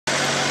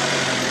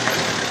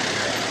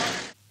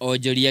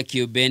Onjoria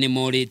kiumbe ni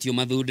moritio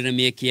mathundũra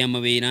mieke ya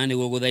mawira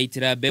niguo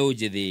guthaitĩra mbeũ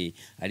njĩthĩ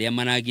arĩa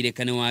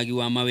maragirĩka nĩ wagi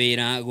wa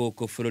mawĩra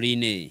gũkũ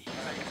bũrũri-inĩ.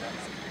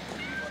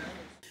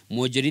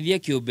 Mwonjorithia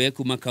kiumbe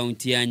kuma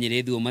kaunti ya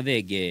Nyeri Thuo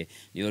Mathenge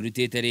ni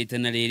orutĩte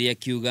rĩtana rĩrĩa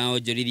akiuga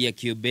onjorithia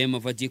kiumbe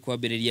mabatiĩ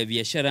kwambĩrĩria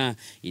biacara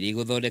iria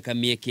iguthondeka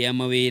mieke ya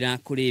mawĩra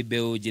kũrĩ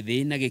mbeũ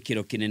njĩthĩ na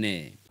gĩkĩro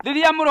kĩnene.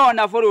 Rĩrĩa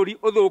mũrona bũrũri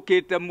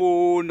ũthũkĩte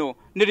mũno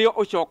nĩrĩo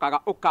ũcokaga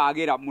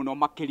ũkagĩra mũno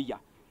makĩria.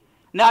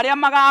 Na arĩa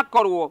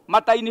magakorwo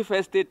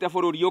matainvestĩte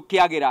bũrũri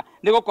ũkĩagĩra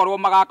nĩ gũkorwo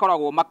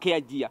magakoragwo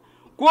makĩanjia.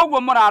 Kwoguo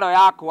mũraro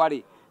yakwa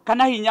rĩ,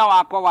 kana hinya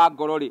wakwa wa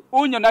ngoro rĩ,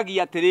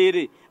 unyonagia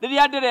atĩrĩrĩ,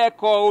 rĩrĩa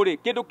ndĩreka ũũ rĩ,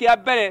 kĩndũ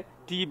kĩa mbere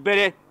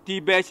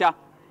ti mbeca.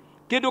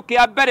 Kĩndũ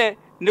kĩa mbere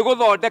nĩ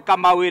gũthondeka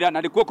mawĩra,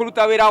 na nĩkuo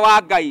kũruta wĩra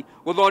wa Ngai,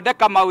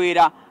 gũthondeka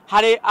mawĩra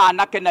harĩ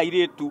anake na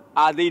airĩtu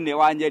a thĩinĩ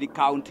wa Nyeri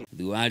County.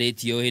 Thuo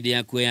arĩtio hĩndĩ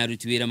ya kuoya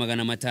aruti wĩra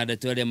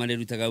 600 arĩa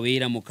marĩrutaga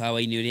wĩra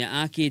mũkawa-inĩ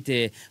ũrĩa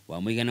akĩte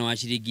wa mũigana wa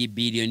ciringi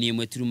bilioni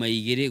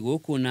 1.2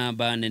 gũkũ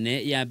namba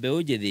nene ya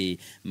mbeũ njĩthĩ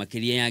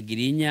makĩria ya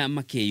 4,000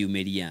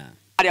 makĩyumĩria.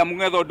 Arĩa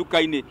mũngetho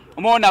nduka-inĩ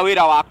mona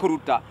wĩra wa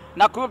kũruta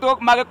na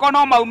magĩkorwo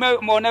no maume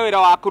mone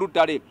wĩra wa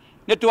kũruta rĩ,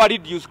 nĩ twa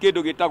reduce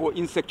kĩndũ gĩtagwo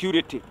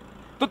insecurity.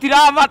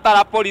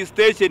 Tũtirabatara police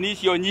station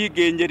icio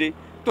nyingĩ Nyeri,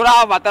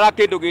 tũrabatara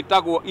kĩndũ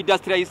gĩtagwo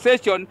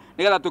industrialization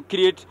nĩgetha to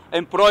create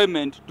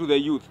employment to the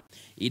youth.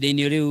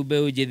 Ihinda-inĩ rĩu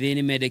mbeũ njĩthĩ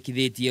nĩ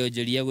mendekithĩtie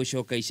onjoria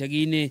gũcoka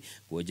icagi-inĩ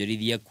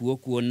kuonjorithia kuo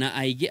kuona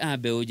aingĩ a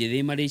mbeũ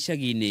njĩthĩ marĩ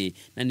icagi-inĩ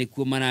na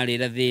nĩkuo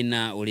mararĩra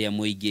thĩna ũrĩa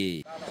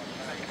mũingĩ.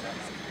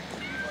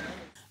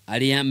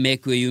 Arĩa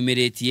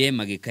mekwĩyumĩrĩtie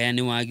magĩkaya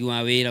nĩ wagi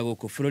wa wĩra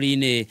gũkũ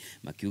bũrũri-inĩ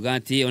makiuga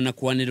atĩ ona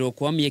kwanĩrĩrwo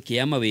kwa mieke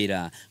ya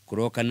mawĩra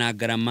kũroka na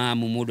ngarama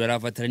amu mũndũ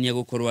arabatarania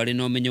gũkorwo arĩ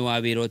na ũmenyo wa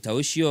wĩra ta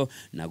ũcio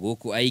na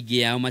gũkũ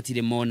aingĩ ao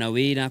matirĩ mona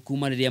wĩra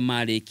kuma rĩrĩa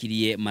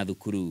marĩkirie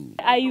mathukuru.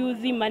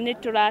 Ayuthi nĩ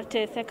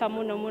tũrateseka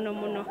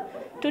mũno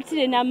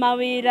tũtirĩ na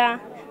mawĩra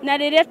na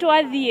rĩrĩa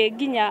twathiĩ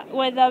nginya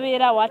gwetha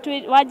wĩra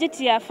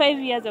wanjĩtia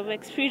 5 years of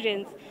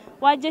experience,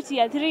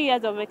 wanjĩtia 3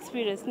 years of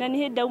experience na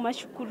nĩ hĩndĩ uma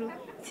cukuru.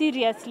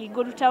 Seriously,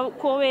 ngũruta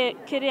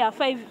kĩrĩa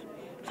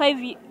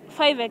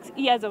 5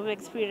 years of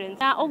experience.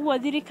 Na ũguo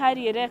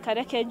thirikari ĩreka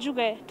reke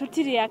njuge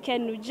tũtirĩ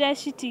akenu,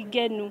 jeshi ti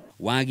ngenu.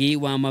 Wagi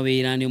wa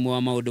mawĩra nĩ ũmwe wa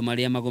maũndũ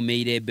marĩa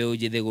magomeire mbeũ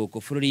njĩthĩ gũkũ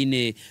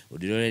bũrũri-inĩ,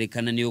 ũndũ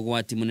ũrerĩkana nĩ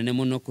ũgwati mũnene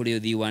mũno kũrĩ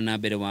ũthii wa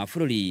nambere wa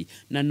bũrũri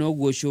na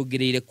noguo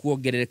ũcũngĩrĩire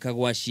kuongerereka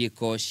gwa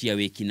ciĩko cia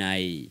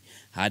wĩkinaĩ.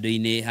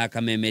 Handũ-inĩ ha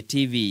Kameme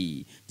TV,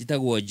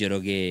 njĩtagwo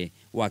Njoroge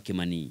wa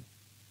Kimani.